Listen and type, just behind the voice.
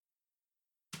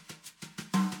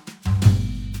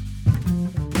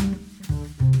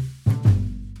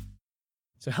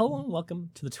So hello and welcome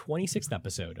to the 26th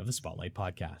episode of the Spotlight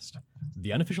Podcast,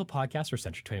 the unofficial podcast for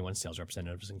Century 21 sales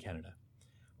representatives in Canada,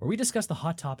 where we discuss the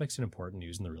hot topics and important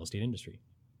news in the real estate industry.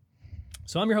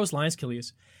 So I'm your host, Linus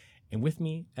Killius, and with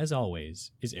me, as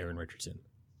always, is Aaron Richardson.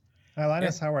 Hi,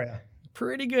 Linus. How are you?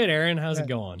 Pretty good, Aaron. How's it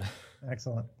going?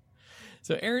 Excellent.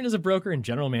 So Aaron is a broker and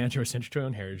general manager of Century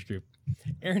 21 Heritage Group.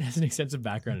 Aaron has an extensive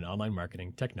background in online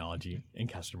marketing, technology, and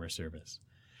customer service.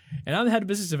 And I'm the head of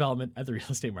business development at the real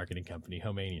estate marketing company,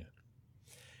 Homania.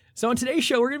 So on today's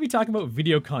show, we're going to be talking about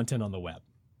video content on the web.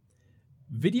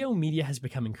 Video media has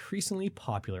become increasingly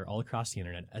popular all across the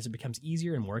internet as it becomes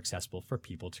easier and more accessible for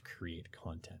people to create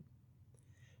content.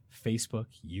 Facebook,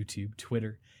 YouTube,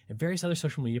 Twitter, and various other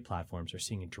social media platforms are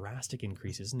seeing drastic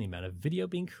increases in the amount of video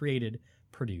being created,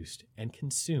 produced, and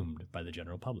consumed by the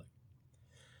general public.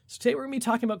 So today we're going to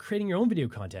be talking about creating your own video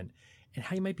content and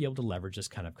how you might be able to leverage this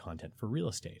kind of content for real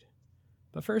estate.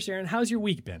 But first, Aaron, how's your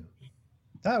week been?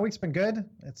 Week's been good.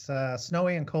 It's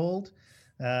snowy and cold.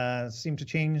 Seemed to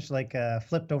change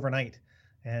flipped overnight,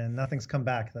 and nothing's come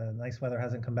back. The nice weather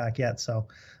hasn't come back yet. So,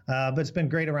 but it's been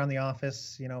great around the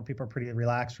office. You know, people are pretty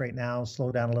relaxed right now.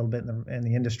 Slowed down a little bit in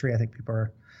the industry. I think people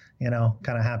are,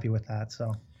 kind of happy with that.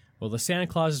 So. Well, the Santa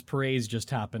Claus parades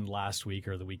just happened last week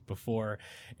or the week before.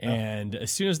 And as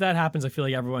soon as that happens, I feel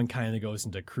like everyone kind of goes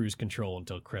into cruise control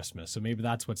until Christmas. So maybe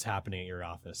that's what's happening at your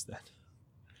office then.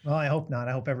 Well, I hope not.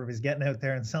 I hope everybody's getting out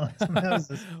there and selling some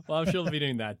houses. Well, I'm sure they'll be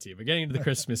doing that too, but getting into the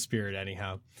Christmas spirit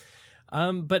anyhow.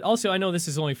 But also, I know this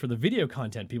is only for the video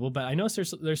content people, but I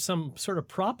noticed there's some sort of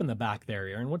prop in the back there,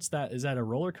 Aaron. What's that? Is that a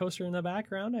roller coaster in the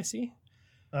background I see?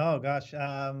 Oh, gosh.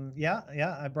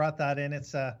 Yeah. I brought that in.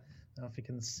 It's I don't know if you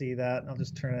can see that. I'll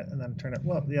just turn it and then turn it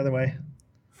the other way.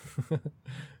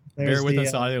 Bear with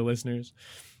us, audio listeners.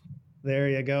 There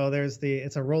you go.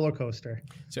 It's a roller coaster.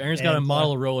 So Aaron's got a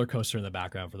model roller coaster in the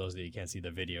background for those of you who can't see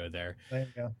the video there. There you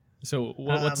go. So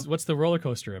what's the roller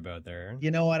coaster about there, Aaron?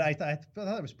 You know what? I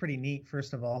thought it was pretty neat,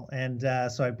 first of all. And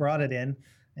so I brought it in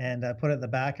and put it in the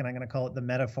back, and I'm going to call it the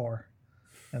metaphor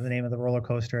of the name of the roller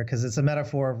coaster because it's a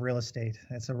metaphor of real estate.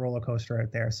 It's a roller coaster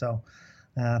out there. So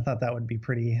I thought that would be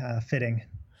pretty fitting.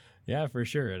 Yeah, for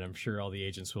sure. And I'm sure all the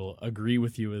agents will agree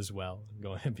with you as well,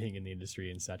 being in the industry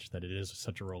and such, that it is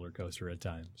such a roller coaster at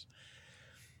times.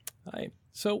 All right.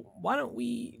 So why don't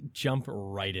we jump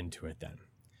right into it then?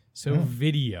 So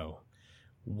video,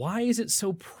 why is it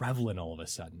so prevalent all of a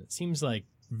sudden? It seems like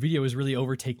video is really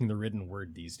overtaking the written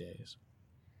word these days.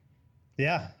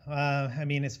 Yeah.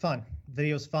 It's fun.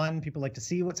 Video's fun. People like to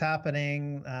see what's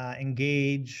happening,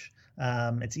 engage.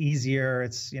 It's easier.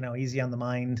 It's, easy on the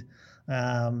mind.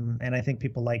 And I think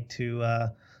people like to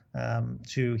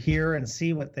hear and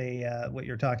see what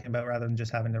you're talking about rather than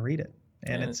just having to read it.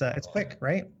 And it's quick,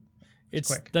 right? It's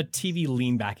quick. The TV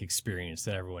lean back experience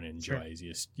that everyone enjoys. Sure.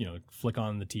 You just, flick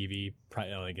on the TV,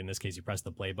 like in this case, you press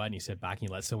the play button, you sit back and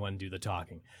you let someone do the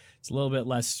talking. It's a little bit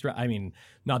less,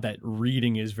 not that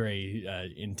reading is very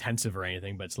intensive or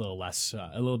anything, but it's a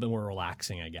little bit more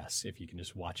relaxing, I guess, if you can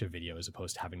just watch a video as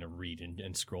opposed to having to read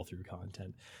and scroll through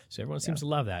content. So everyone seems to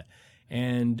love that.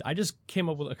 And I just came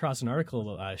across an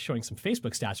article showing some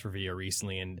Facebook stats for video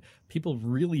recently, and people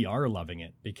really are loving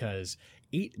it because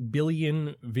 8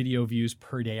 billion video views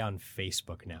per day on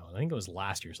Facebook now. I think it was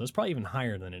last year, so it's probably even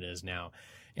higher than it is now.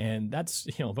 And that's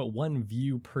about 1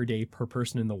 view per day per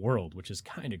person in the world, which is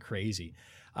kind of crazy.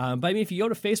 But if you go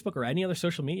to Facebook or any other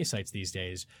social media sites these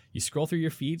days, you scroll through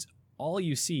your feeds, all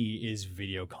you see is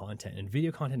video content, and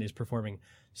video content is performing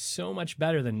so much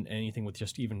better than anything with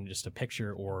just a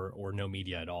picture or no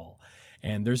media at all.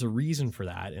 And there's a reason for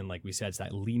that. And like we said, it's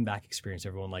that lean back experience.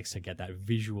 Everyone likes to get that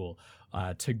visual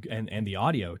and the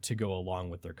audio to go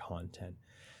along with their content.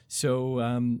 So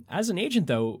as an agent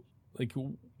though, like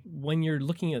when you're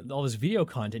looking at all this video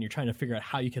content, you're trying to figure out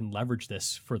how you can leverage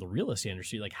this for the real estate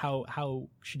industry. Like how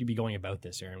should you be going about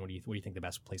this, Aaron? What do you think the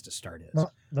best place to start is?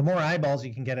 Well, the more eyeballs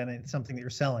you can get in something that you're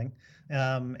selling,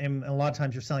 and a lot of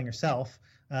times you're selling yourself,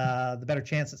 the better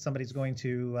chance that somebody's going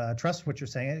to trust what you're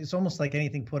saying. It's almost like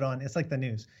anything put on. It's like the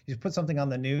news. You put something on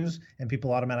the news and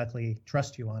people automatically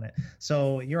trust you on it.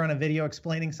 So you're on a video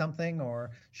explaining something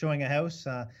or showing a house,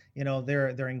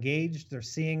 they're engaged, they're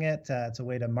seeing it. It's a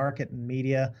way to market and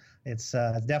media. It's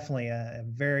definitely a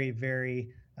very, very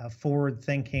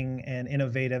forward-thinking and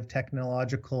innovative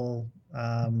technological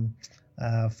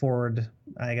forward,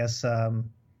 I guess,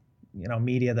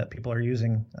 media that people are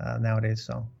using nowadays.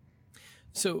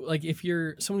 So like if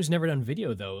you're someone who's never done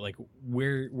video though, like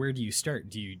where do you start?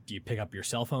 Do you pick up your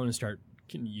cell phone and start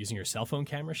using your cell phone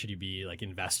camera? Should you be like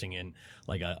investing in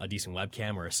like a decent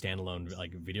webcam or a standalone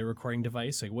like video recording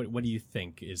device? Like what do you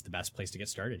think is the best place to get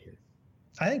started here?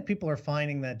 I think people are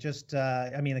finding that just,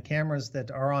 I mean, the cameras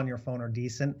that are on your phone are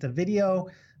decent. The video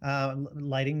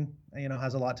lighting,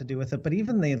 has a lot to do with it. But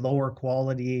even the lower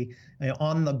quality,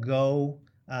 on the go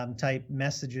type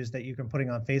messages that you can putting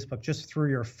on Facebook just through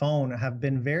your phone have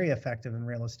been very effective in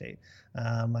real estate.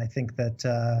 I think that,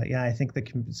 I think the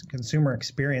consumer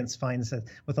experience finds that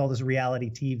with all this reality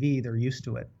TV, they're used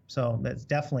to it. So that's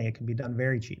definitely, it can be done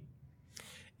very cheap.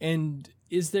 And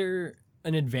is there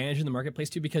an advantage in the marketplace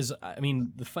too? Because I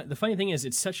mean, the funny thing is,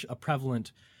 it's such a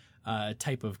prevalent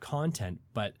type of content,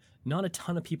 but not a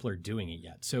ton of people are doing it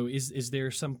yet. So is there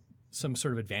some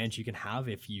sort of advantage you can have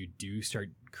if you do start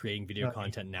creating video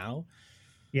content now?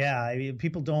 Yeah, I mean,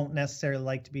 people don't necessarily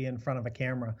like to be in front of a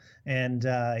camera, and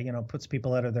puts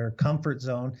people out of their comfort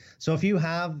zone. So if you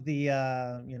have the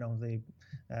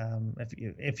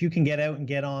if you can get out and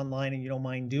get online and you don't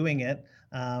mind doing it,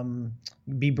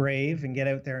 be brave and get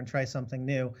out there and try something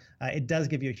new. It does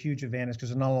give you a huge advantage because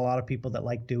there's not a lot of people that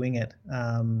like doing it.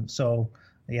 So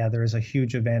yeah, there is a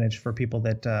huge advantage for people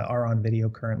that are on video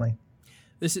currently.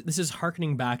 This is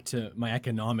harkening back to my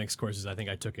economics courses I think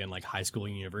I took in like high school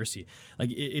and university. Like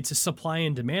it's a supply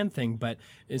and demand thing, but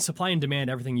in supply and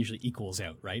demand, everything usually equals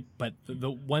out, right? But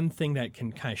the one thing that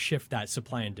can kind of shift that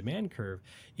supply and demand curve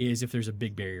is if there's a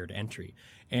big barrier to entry.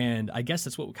 And I guess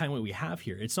that's what we have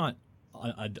here. It's not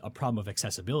a problem of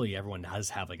accessibility. Everyone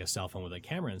does have like a cell phone with a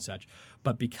camera and such,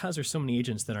 but because there's so many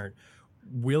agents that aren't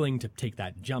willing to take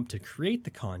that jump to create the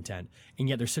content, and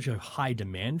yet there's such a high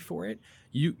demand for it,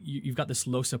 you've got this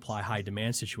low supply, high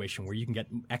demand situation where you can get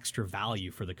extra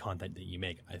value for the content that you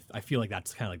make. I feel like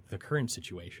that's kind of like the current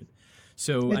situation.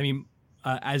 So, I mean,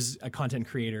 as a content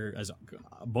creator, as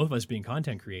both of us being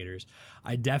content creators,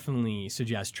 I definitely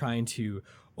suggest trying to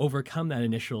overcome that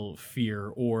initial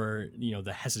fear or,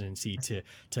 the hesitancy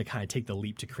to kind of take the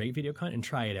leap to create video content and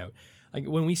try it out. Like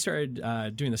when we started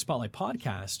doing the Spotlight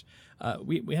podcast,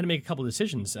 we had to make a couple of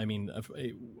decisions. I mean,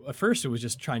 at first it was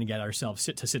just trying to get ourselves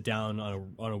to sit down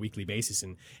on a weekly basis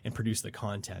and produce the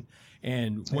content.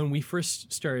 And when we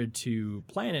first started to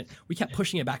plan it, we kept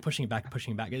pushing it back.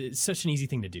 It's such an easy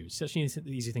thing to do. It's such an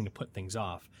easy thing to put things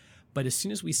off. But as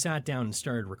soon as we sat down and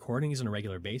started recording these on a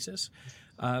regular basis,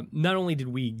 not only did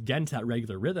we get into that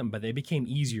regular rhythm, but they became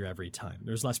easier every time.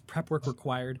 There's less prep work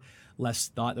required, less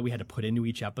thought that we had to put into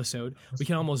each episode. We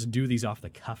can almost do these off the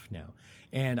cuff now.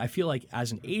 And I feel like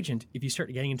as an agent, if you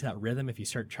start getting into that rhythm, if you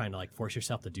start trying to like force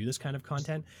yourself to do this kind of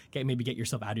content, maybe get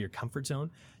yourself out of your comfort zone,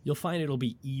 you'll find it'll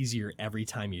be easier every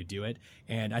time you do it.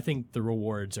 And I think the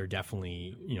rewards are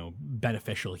definitely,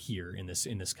 beneficial here in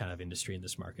this kind of industry, in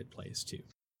this marketplace too.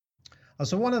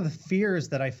 So one of the fears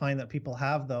that I find that people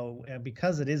have, though,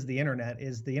 because it is the internet,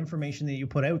 is the information that you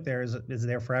put out there is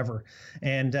there forever.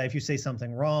 And if you say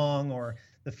something wrong, or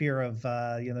the fear of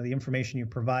the information you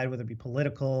provide, whether it be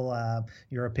political,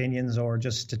 your opinions, or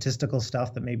just statistical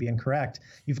stuff that may be incorrect,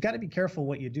 you've got to be careful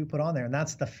what you do put on there. And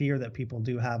that's the fear that people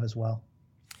do have as well.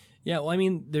 Yeah, well, I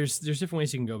mean, there's different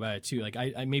ways you can go about it too. Like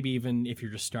I maybe even if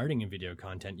you're just starting in video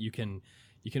content, you can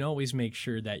always make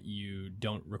sure that you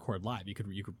don't record live. You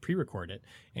could pre-record it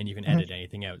and you can edit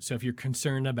anything out. So if you're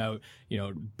concerned about,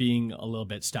 being a little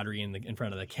bit stuttery in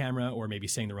front of the camera, or maybe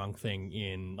saying the wrong thing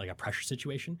in like a pressure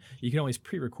situation, you can always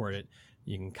pre-record it.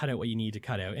 You can cut out what you need to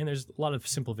cut out, and there's a lot of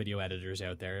simple video editors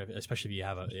out there. Especially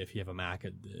if you have a Mac,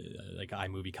 like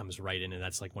iMovie comes right in, and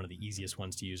that's like one of the easiest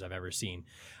ones to use I've ever seen.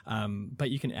 But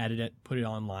you can edit it, put it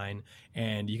online,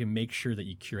 and you can make sure that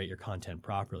you curate your content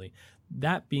properly.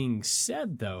 That being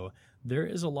said, though,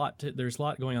 there's a lot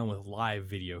going on with live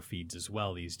video feeds as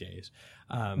well these days.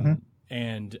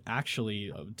 And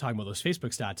actually, talking about those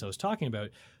Facebook stats I was talking about,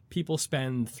 people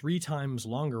spend 3 times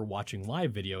longer watching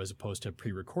live video as opposed to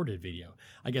pre-recorded video.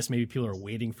 I guess maybe people are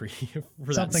waiting for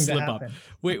that something slip to up, happen.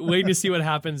 waiting to see what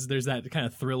happens. There's that kind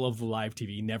of thrill of live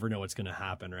TV. You never know what's going to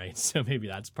happen, right? So maybe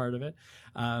that's part of it.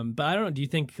 But I don't know. Do you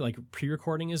think like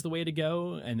pre-recording is the way to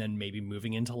go, and then maybe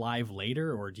moving into live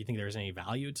later, or do you think there's any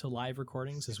value to live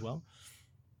recordings as well?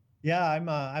 Yeah,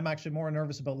 I'm actually more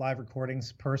nervous about live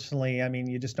recordings personally. I mean,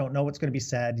 you just don't know what's going to be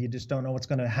said. You just don't know what's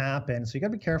going to happen. So you got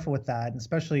to be careful with that. And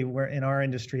especially where in our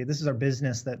industry, this is our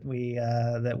business that we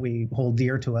hold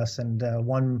dear to us. And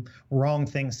one wrong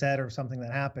thing said or something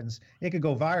that happens, it could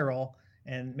go viral,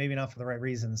 and maybe not for the right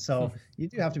reasons. So you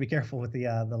do have to be careful with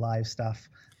the live stuff.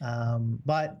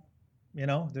 But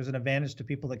there's an advantage to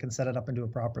people that can set it up and do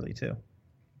it properly too.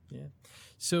 Yeah.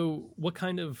 So what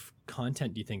kind of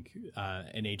content do you think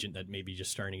an agent that maybe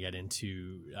just starting to get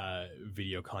into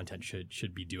video content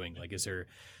should be doing? Like, is there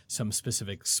some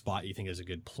specific spot you think is a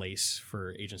good place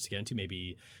for agents to get into?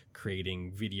 Maybe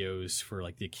creating videos for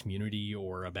like the community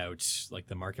or about like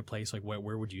the marketplace? Like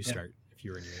where would you start if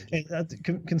you were in your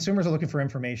industry? Consumers are looking for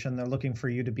information. They're looking for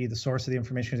you to be the source of the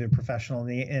information, to a professional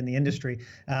in the industry.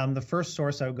 The first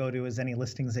source I would go to is any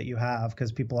listings that you have,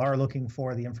 because people are looking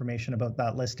for the information about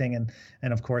that listing,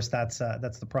 and of course that's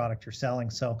the product you're selling.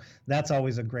 So that's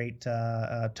always a great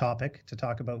topic to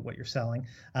talk about what you're selling,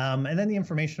 and then the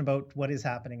information about what is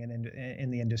happening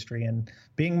in the industry. And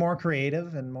being more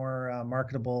creative and more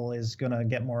marketable is going to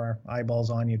get more eyeballs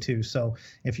on you too. So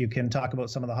if you can talk about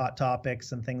some of the hot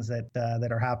topics and things that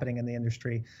are happening in the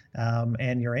industry,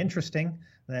 and you're interesting,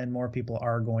 then more people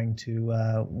are going to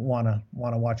want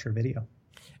to watch your video.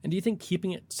 And do you think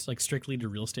keeping it like strictly to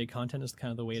real estate content is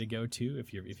kind of the way to go too,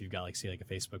 if you've got like, say, like a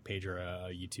Facebook page or a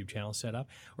YouTube channel set up,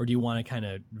 or do you want to kind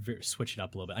of switch it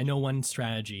up a little bit? I know one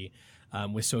strategy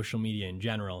with social media in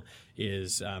general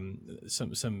is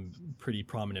some pretty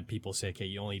prominent people say, okay,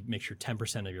 you only make sure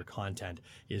 10% of your content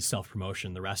is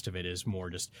self-promotion. The rest of it is more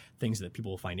just things that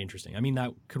people will find interesting. I mean,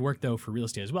 that could work though for real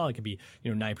estate as well. It could be,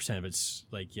 9% of it's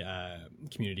like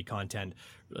community content.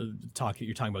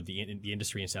 You're talking about the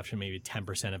industry and stuff. So maybe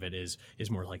 10% of it is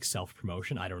more like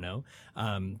self-promotion. I don't know.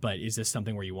 But is this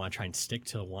something where you want to try and stick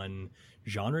to one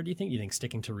genre? Do you think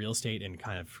sticking to real estate and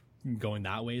kind of going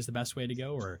that way is the best way to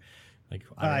go, or like?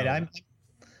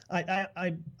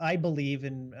 I believe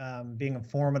in being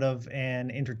informative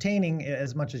and entertaining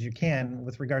as much as you can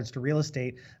with regards to real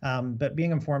estate, but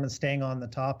being informed and staying on the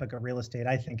topic of real estate,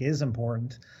 I think, is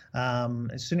important.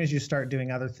 As soon as you start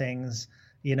doing other things,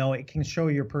 it can show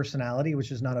your personality,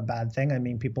 which is not a bad thing. I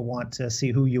mean, people want to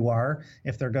see who you are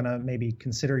if they're going to maybe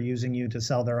consider using you to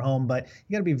sell their home, but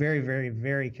you got to be very, very,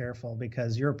 very careful,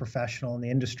 because you're a professional in the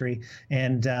industry,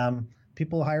 and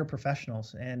people hire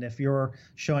professionals. And if you're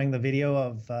showing the video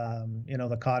of,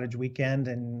 the cottage weekend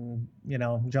and,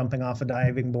 jumping off a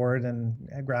diving board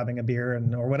and grabbing a beer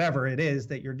or whatever it is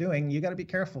that you're doing, you got to be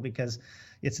careful, because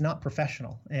it's not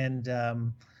professional. And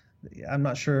I'm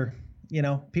not sure,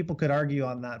 people could argue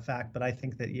on that fact, but I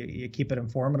think that you keep it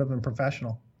informative and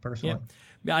professional, personally.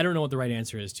 Yeah, I don't know what the right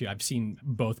answer is too. I've seen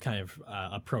both kind of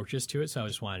approaches to it. So I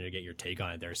just wanted to get your take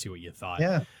on it there, see what you thought.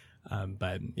 Yeah.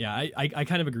 But yeah, I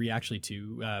kind of agree actually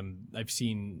too. I've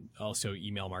seen also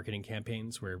email marketing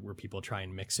campaigns where people try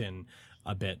and mix in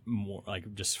a bit more,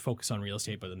 like just focus on real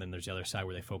estate, but then there's the other side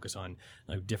where they focus on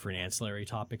like different ancillary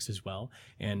topics as well.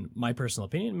 And my personal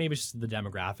opinion, maybe it's just the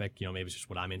demographic, maybe it's just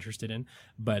what I'm interested in,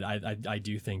 but I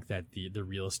do think that the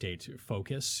real estate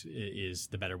focus is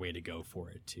the better way to go for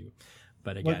it too.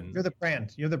 But again, you're the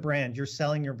brand. You're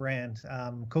selling your brand.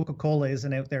 Coca-Cola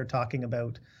isn't out there talking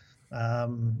about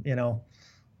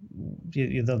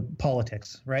the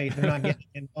politics, right? They're not getting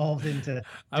involved into.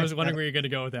 I was wondering where you're going to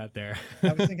go with that there.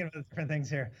 I was thinking about different things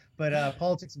here, but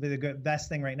politics would be the best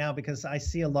thing right now, because I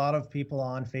see a lot of people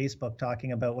on Facebook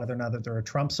talking about whether or not that they're a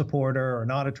Trump supporter or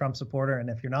not a Trump supporter. And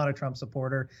if you're not a Trump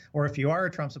supporter, or if you are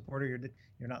a Trump supporter,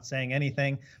 you're not saying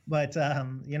anything. But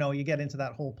you get into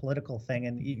that whole political thing,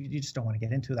 and you just don't want to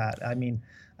get into that. I mean,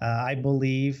 I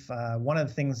believe one of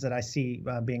the things that I see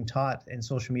being taught in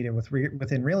social media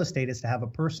within real estate is to have a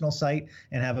personal site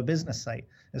and have a business site.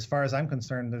 As far as I'm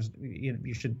concerned,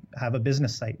 you should have a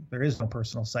business site. There is no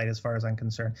personal site as far as I'm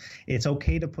concerned. It's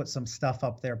okay to put some stuff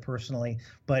up there personally,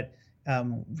 but as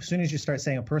soon as you start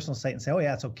saying a personal site and say, oh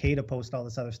yeah, it's okay to post all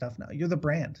this other stuff, now you're the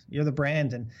brand,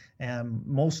 and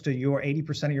most of your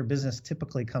 80% of your business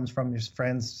typically comes from your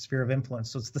friends' sphere of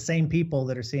influence. So it's the same people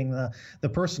that are seeing the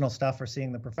personal stuff or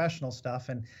seeing the professional stuff,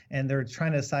 and they're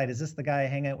trying to decide, is this the guy I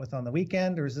hang out with on the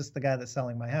weekend, or is this the guy that's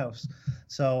selling my house?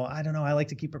 So I don't know. I like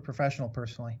to keep it professional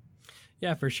personally.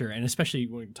 Yeah, for sure. And especially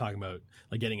when we're talking about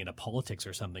like getting into politics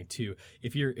or something too,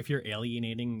 if you're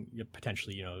alienating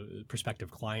potentially,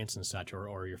 prospective clients and such,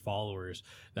 or your followers,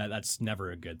 that's never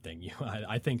a good thing.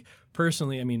 I think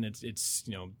personally, I mean, it's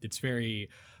very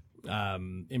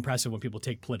impressive when people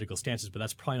take political stances, but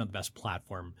that's probably not the best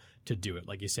platform to do it.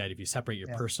 Like you said, if you separate your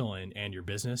personal and your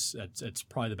business, it's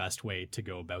probably the best way to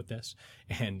go about this.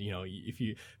 And if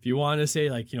you want to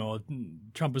say like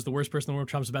Trump is the worst person in the world,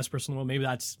 Trump's the best person in the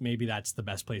world, maybe that's the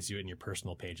best place to do it in your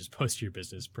personal page, as opposed to your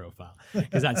business profile,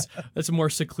 because that's a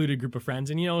more secluded group of friends.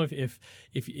 And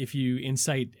if you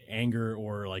incite anger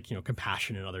or like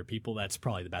compassion in other people, that's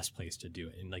probably the best place to do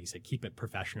it. And like you said, keep it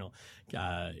professional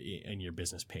in your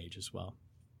business page as well.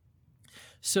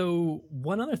 So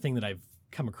one other thing that I've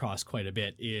come across quite a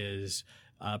bit is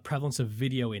prevalence of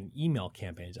video in email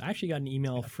campaigns. I actually got an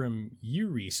email from you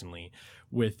recently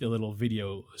with a little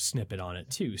video snippet on it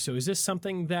too. So is this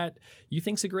something that you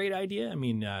think's a great idea? I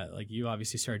mean, like you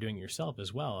obviously started doing it yourself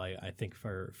as well. I think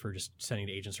for just sending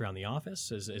to agents around the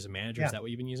office as a manager, is that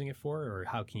what you've been using it for? Or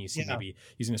how can you see maybe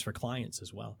using this for clients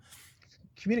as well?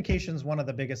 communication is one of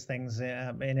the biggest things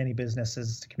in any business,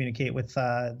 is to communicate with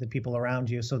the people around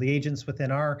you. So the agents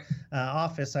within our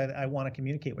office, I want to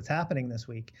communicate what's happening this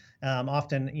week.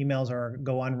 Often emails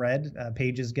go unread,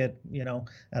 pages get,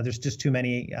 there's just too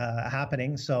many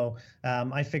happening. So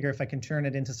I figure if I can turn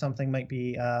it into something might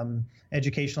be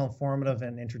educational, informative,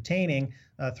 and entertaining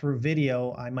through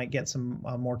video, I might get some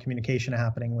more communication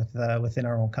happening within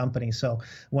our own company. So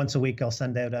once a week, I'll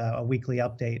send out a weekly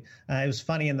update. It was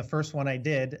funny, in the first one I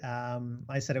did,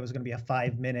 I said it was going to be a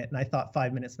 5-minute, and I thought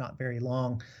 5 minutes not very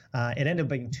long. It ended up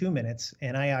being 2 minutes,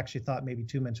 and I actually thought maybe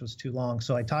 2 minutes was too long.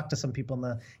 So I talked to some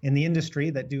people in the industry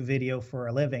that do video for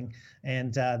a living,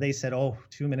 and they said, "Oh,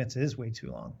 2 minutes is way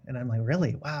too long." And I'm like,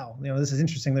 "Really? Wow! This is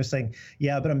interesting." They're saying,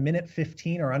 "Yeah, but a minute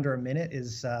 15 or under a minute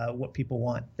is what people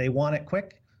want. They want it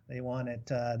quick. They want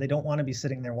it. They don't want to be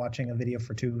sitting there watching a video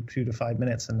for 2 to 5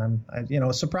 minutes." And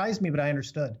it surprised me, but I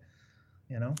understood.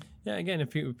 Yeah. Again, if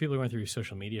people are going through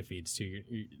social media feeds too,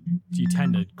 you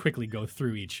tend to quickly go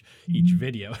through each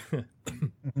video.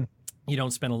 You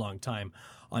don't spend a long time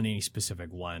on any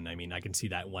specific one. I mean, I can see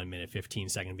that 1 minute 15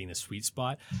 second being the sweet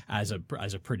spot as a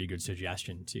pretty good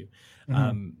suggestion too.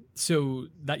 So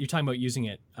that you're talking about using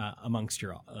it amongst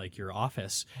your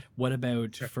office. What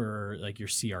about for like your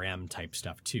CRM type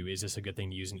stuff too? Is this a good thing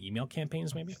to use in email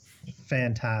campaigns maybe?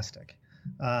 Fantastic.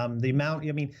 The amount.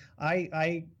 I mean,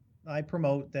 I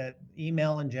promote that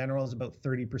email in general is about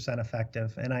 30%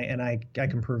 effective, and I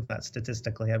can prove that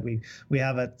statistically. We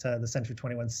have at the Century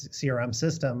 21 CRM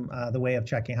system the way of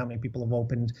checking how many people have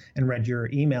opened and read your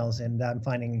emails, and I'm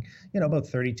finding about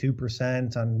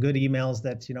 32% on good emails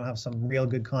that have some real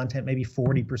good content. Maybe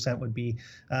 40% would be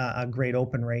a great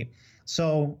open rate.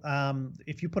 So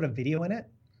if you put a video in it,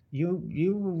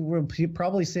 you will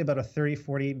probably see about a 30,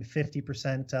 40,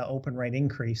 50% open rate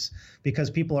increase, because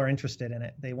people are interested in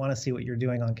it. They want to see what you're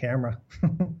doing on camera.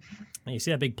 You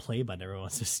see that big play button. Everyone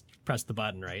wants to press the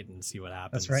button, right, and see what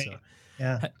happens. That's right. So,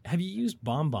 yeah. Have you used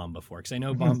BombBomb before? Because I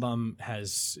know BombBomb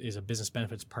is a business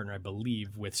benefits partner, I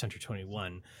believe, with Century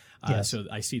 21. Yes. So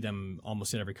I see them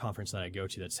almost at every conference that I go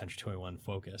to that's Century 21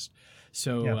 focused.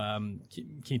 So can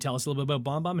you tell us a little bit about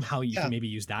BombBomb and how you can maybe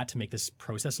use that to make this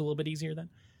process a little bit easier then?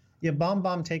 Yeah,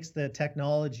 BombBomb takes the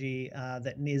technology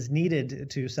that is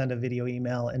needed to send a video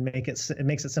email and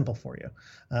makes it simple for you.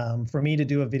 For me to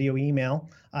do a video email,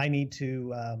 I need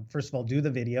to first of all do the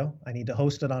video. I need to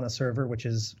host it on a server, which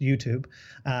is YouTube.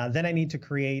 Then I need to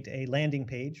create a landing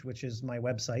page, which is my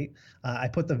website. I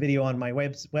put the video on my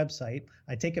website.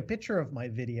 I take a picture of my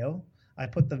video. I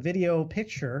put the video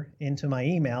picture into my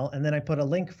email, and then I put a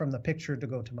link from the picture to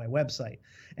go to my website.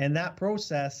 And that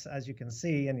process, as you can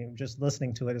see, and you're just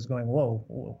listening to it, is going,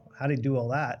 whoa, how do you do all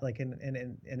that? Like, and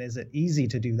is it easy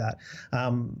to do that?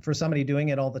 For somebody doing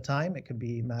it all the time, it could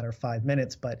be a matter of 5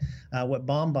 minutes. But what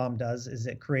BombBomb does is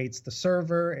it creates the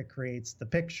server, it creates the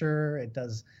picture, it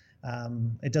does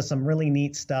some really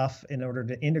neat stuff in order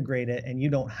to integrate it, and you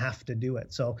don't have to do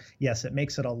it. So yes, it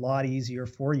makes it a lot easier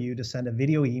for you to send a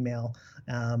video email,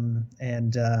 and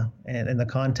the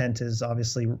content is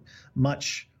obviously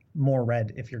much more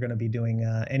read if you're going to be doing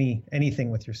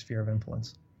anything with your sphere of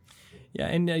influence. Yeah,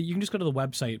 and you can just go to the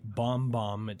website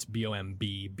BombBomb. It's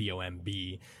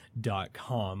BOMB.com.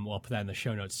 Well, I'll put that in the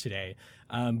show notes today.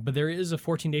 But there is a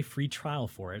 14-day free trial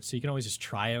for it, so you can always just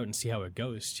try out and see how it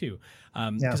goes too.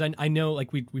 Because I know,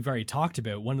 like we've already talked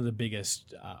about, one of the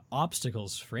biggest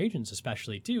obstacles for agents,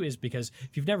 especially too, is because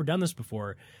if you've never done this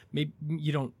before, maybe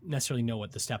you don't necessarily know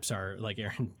what the steps are. Like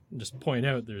Aaron just pointed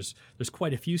out, there's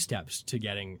quite a few steps to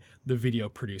getting the video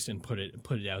produced and put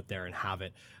it out there and have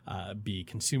it be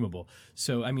consumable.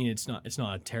 So I mean, it's not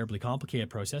a terribly complicated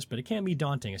process, but it can be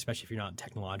daunting, especially if you're not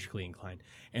technologically inclined.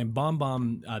 And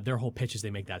BombBomb, their whole pitch is they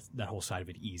make that whole side of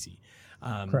it easy.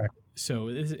 Correct. So,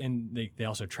 and they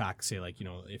also track, say, like,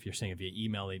 if you're sending it via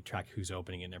email, they track who's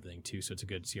opening it and everything too. So it's a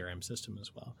good CRM system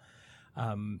as well.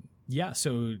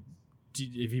 So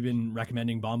have you been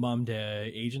recommending BombBomb to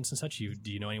agents and such?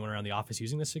 Do you know anyone around the office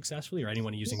using this successfully, or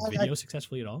anyone using video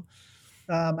successfully at all?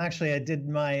 Actually, I did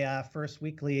my first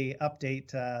weekly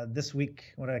update this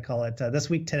week. What do I call it? This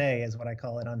week today is what I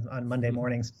call it on Monday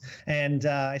mornings. And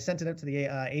I sent it out to the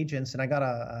agents, and I got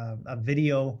a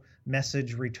video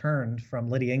message returned from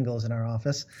Lydia Ingalls in our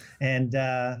office. And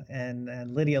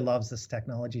Lydia loves this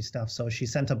technology stuff. So she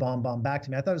sent a BombBomb back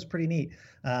to me. I thought it was pretty neat.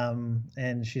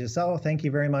 And she says, "Oh, thank you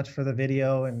very much for the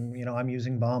video. And, I'm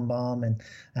using BombBomb."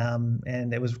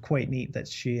 And it was quite neat that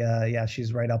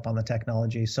she's right up on the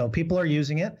technology. So people are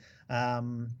using it.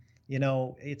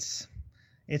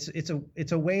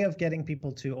 It's a way of getting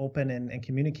people to open and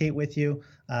communicate with you.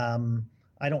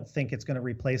 I don't think it's going to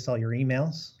replace all your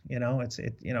emails.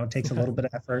 It takes a little bit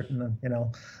of effort,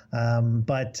 and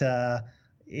but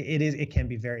it can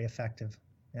be very effective.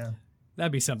 Yeah.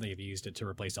 That'd be something if you used it to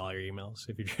replace all your emails.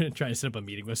 If you're trying to set up a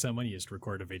meeting with someone, you just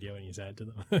record a video and you send it to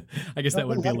them. I guess that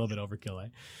would be a little bit overkill, eh?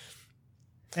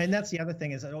 And that's the other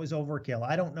thing, is it always overkill.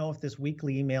 I don't know if this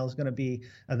weekly email is going to be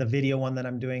the video one that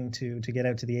I'm doing to get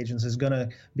out to the agents is going to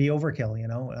be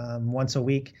overkill. Once a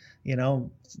week, the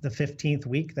 15th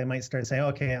week, they might start saying,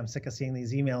 okay, I'm sick of seeing these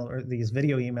these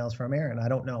video emails from Aaron. I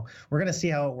don't know. We're going to see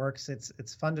how it works.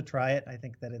 It's fun to try it. I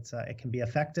think that it can be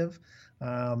effective.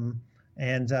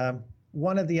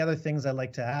 One of the other things I'd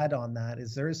like to add on that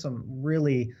is there is some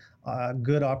really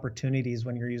good opportunities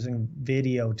when you're using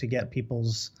video to get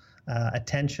people's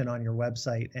attention on your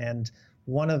website. And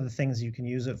one of the things you can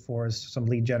use it for is some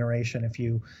lead generation. If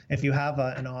you have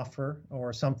an offer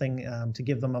or something to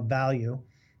give them a value,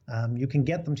 you can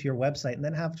get them to your website and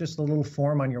then have just a little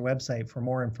form on your website for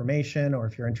more information, or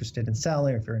if you're interested in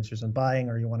selling, or if you're interested in buying,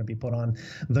 or you want to be put on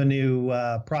the new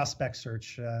prospect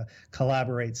search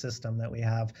Collaborate system that we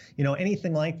have.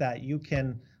 Anything like that, you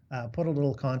can put a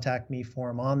little contact me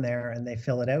form on there, and they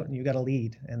fill it out, and you got a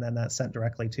lead, and then that's sent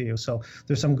directly to you. So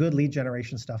there's some good lead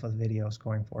generation stuff with videos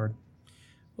going forward.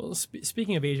 Well,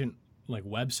 speaking of agent like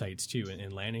websites too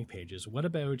and landing pages, what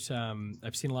about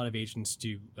I've seen a lot of agents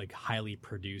do like highly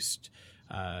produced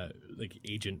like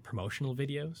agent promotional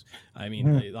videos. I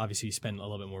mean, obviously you spend a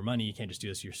little bit more money. You can't just do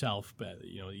this yourself, but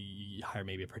you hire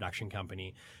maybe a production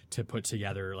company to put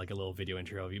together like a little video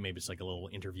interview. Maybe it's like a little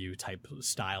interview type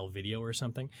style video or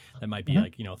something that might be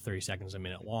like 30 seconds, a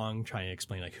minute long, trying to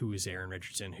explain like who is Aaron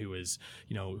Richardson, who is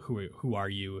who are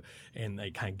you, and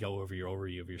like kind of go over your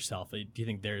overview of yourself. Do you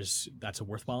think that's a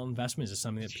worthwhile investment? Is it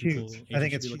something that people? I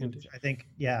think it's huge. I think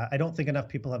I don't think enough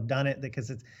people have done it, because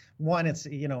it's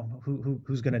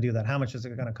who's going to do that? How much is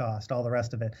it going to cost? All the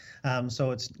rest of it.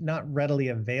 So it's not readily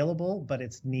available, but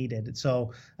it's needed.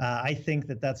 So I think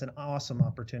that's an awesome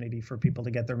opportunity for people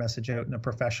to get their message out in a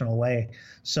professional way.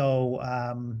 So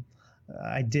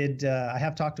I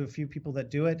have talked to a few people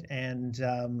that do it, and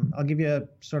I'll give you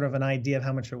sort of an idea of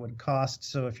how much it would cost.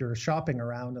 So if you're shopping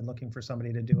around and looking for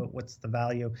somebody to do it, what's the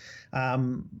value?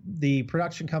 The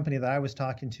production company that I was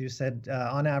talking to said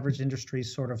on average, industry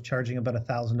is sort of charging about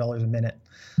 $1,000 a minute.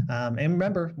 And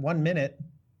remember, 1 minute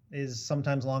is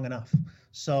sometimes long enough.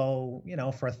 So,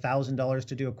 for $1,000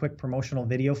 to do a quick promotional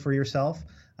video for yourself,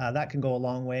 that can go a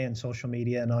long way in social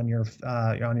media and on your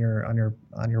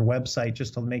website,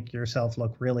 just to make yourself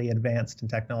look really advanced in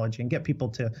technology and get people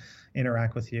to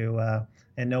interact with you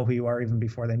and know who you are even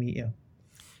before they meet you.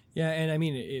 Yeah, and I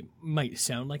mean, it might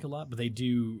sound like a lot, but they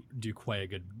do quite a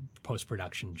good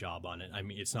post-production job on it. I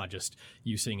mean, it's not just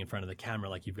you sitting in front of the camera,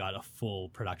 like you've got a full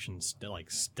production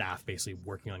staff basically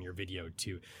working on your video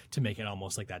to make it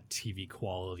almost like that TV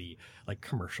quality, like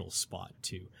commercial spot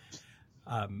too.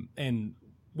 And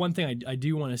one thing I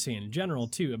do want to say in general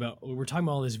too, we're talking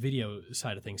about all this video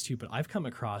side of things too, but I've come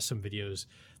across some videos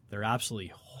that are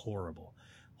absolutely horrible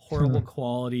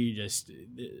quality, just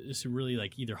really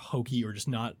like either hokey or just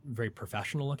not very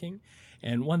professional looking.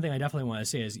 And one thing I definitely want to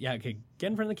say is, get in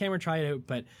front of the camera, try it out,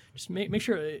 but just make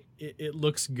sure it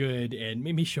looks good, and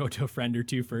maybe show it to a friend or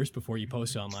two first before you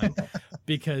post it online,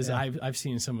 because I've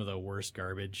seen some of the worst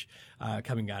garbage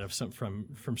coming out of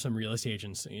from some real estate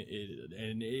agents,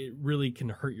 and it really can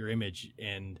hurt your image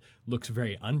and looks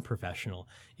very unprofessional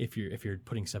if you're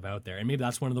putting stuff out there. And maybe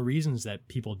that's one of the reasons that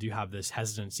people do have this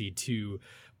hesitancy to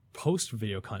post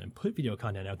video content, put video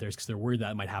content out there, is because they're worried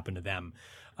that might happen to them.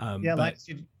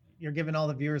 You're giving all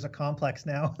the viewers a complex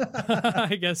now.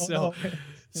 I guess so.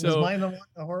 So is mine the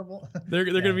horrible? They're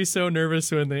going to be so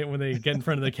nervous when they get in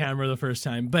front of the camera the first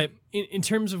time. But in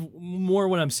terms of more,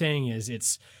 what I'm saying is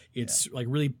it's like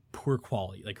really poor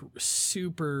quality, like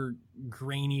super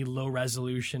grainy, low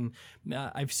resolution.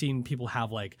 I've seen people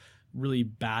have like really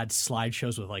bad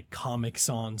slideshows with like Comic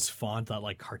Sans font, that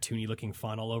like cartoony looking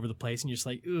font all over the place, and you're just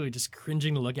like, ooh, just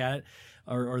cringing to look at it.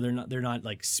 Or they're not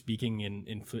like speaking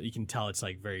in you can tell it's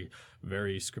like very,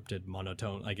 very scripted,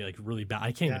 monotone, like really bad.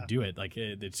 I can't even do it. Like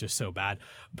it's just so bad.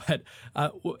 But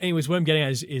anyways, what I'm getting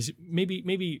at is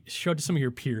maybe show it to some of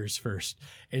your peers first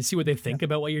and see what they think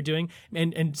about what you're doing.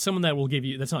 And someone that will give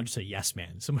you, that's not just a yes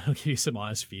man, someone will give you some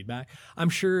honest feedback. I'm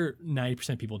sure 90%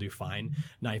 of people do fine.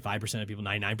 95% of people,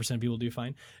 99% of people do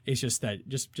fine. It's just that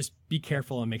just be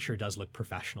careful and make sure it does look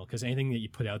professional, because anything that you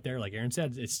put out there, like Aaron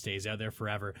said, it stays out there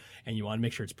forever, and you want to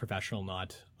make sure it's professional,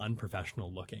 not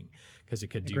unprofessional looking, because it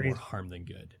could do more harm than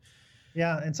good.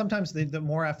 Yeah, and sometimes the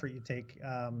more effort you take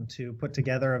to put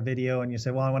together a video, and you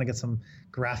say, "Well, I want to get some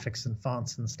graphics and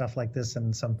fonts and stuff like this,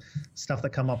 and some stuff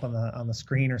that come up on the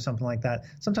screen or something like that."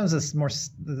 Sometimes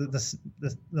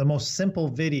the most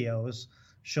simple videos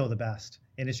show the best,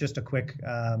 and it's just a quick,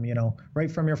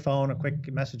 right from your phone, a quick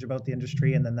message about the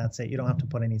industry, and then that's it. You don't have to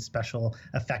put any special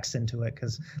effects into it,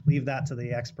 because leave that to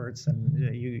the experts,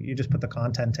 and you just put the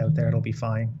content out there; it'll be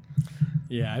fine.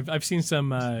 Yeah, I've seen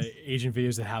some agent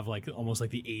videos that have like almost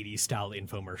like the 80s style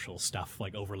infomercial stuff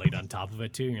like overlaid on top of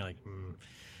it too, and you're like,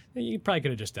 you probably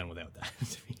could have just done without that.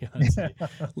 To be honest,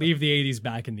 leave the 80s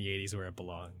back in the 80s where it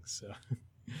belongs.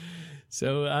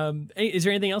 So, is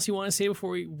there anything else you want to say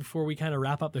before we kind of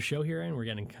wrap up the show here? And we're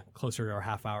getting closer to our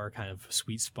half-hour kind of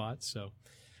sweet spot. So,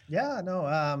 yeah,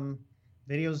 no.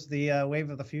 Video's the wave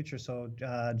of the future, so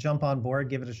jump on board,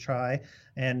 give it a try,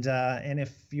 and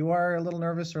if you are a little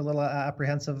nervous or a little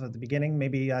apprehensive at the beginning,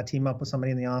 maybe team up with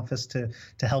somebody in the office to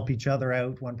help each other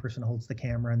out. One person holds the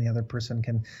camera and the other person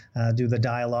can do the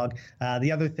dialogue. The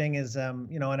other thing is,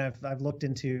 and I've looked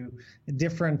into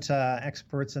different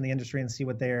experts in the industry and see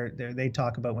what they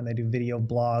talk about when they do video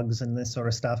blogs and this sort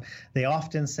of stuff. They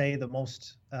often say the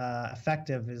most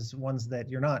effective is ones that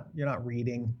you're not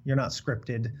reading, you're not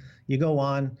scripted. You go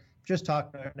on, just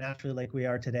talk naturally like we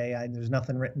are today. There's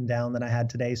nothing written down that I had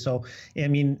today. So, I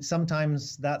mean,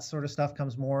 sometimes that sort of stuff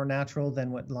comes more natural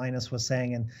than what Linus was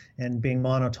saying, and being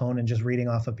monotone and just reading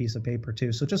off a piece of paper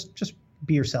too. So just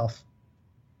be yourself.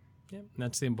 Yeah,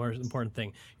 that's the important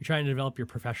thing. You're trying to develop your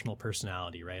professional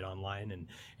personality, right, online, and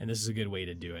this is a good way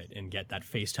to do it and get that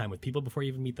face time with people before you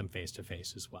even meet them face to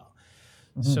face as well.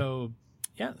 Mm-hmm. So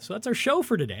that's our show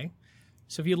for today.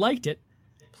 So if you liked it,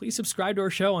 please subscribe to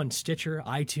our show on Stitcher,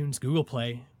 iTunes, Google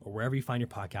Play, or wherever you find your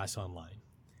podcasts online.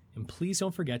 And please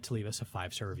don't forget to leave us a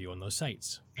 5-star review on those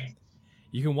sites.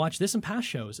 You can watch this and past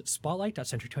shows at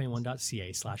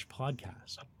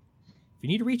spotlight.century21.ca/podcast. If you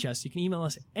need to reach us, you can email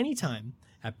us anytime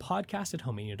at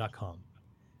podcast@homania.com.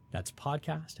 That's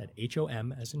podcast at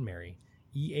HOM as in Mary,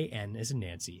 EAN as in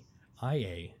Nancy,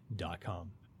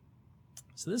 IA.com.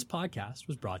 So this podcast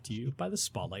was brought to you by the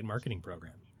Spotlight Marketing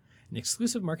Program, an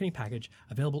exclusive marketing package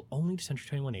available only to Century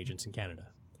 21 agents in Canada.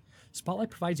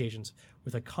 Spotlight provides agents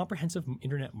with a comprehensive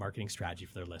internet marketing strategy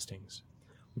for their listings.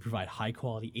 We provide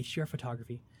high-quality HDR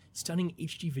photography, stunning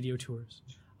HD video tours,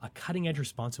 a cutting-edge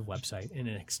responsive website, and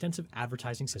an extensive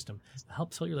advertising system that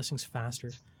helps sell your listings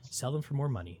faster, sell them for more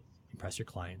money, impress your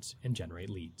clients, and generate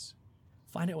leads.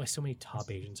 Find out why so many top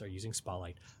agents are using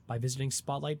Spotlight by visiting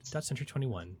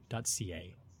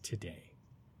spotlight.century21.ca today.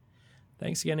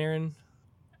 Thanks again, Aaron.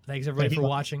 Thanks, everybody, for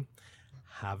watching.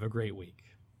 Have a great week.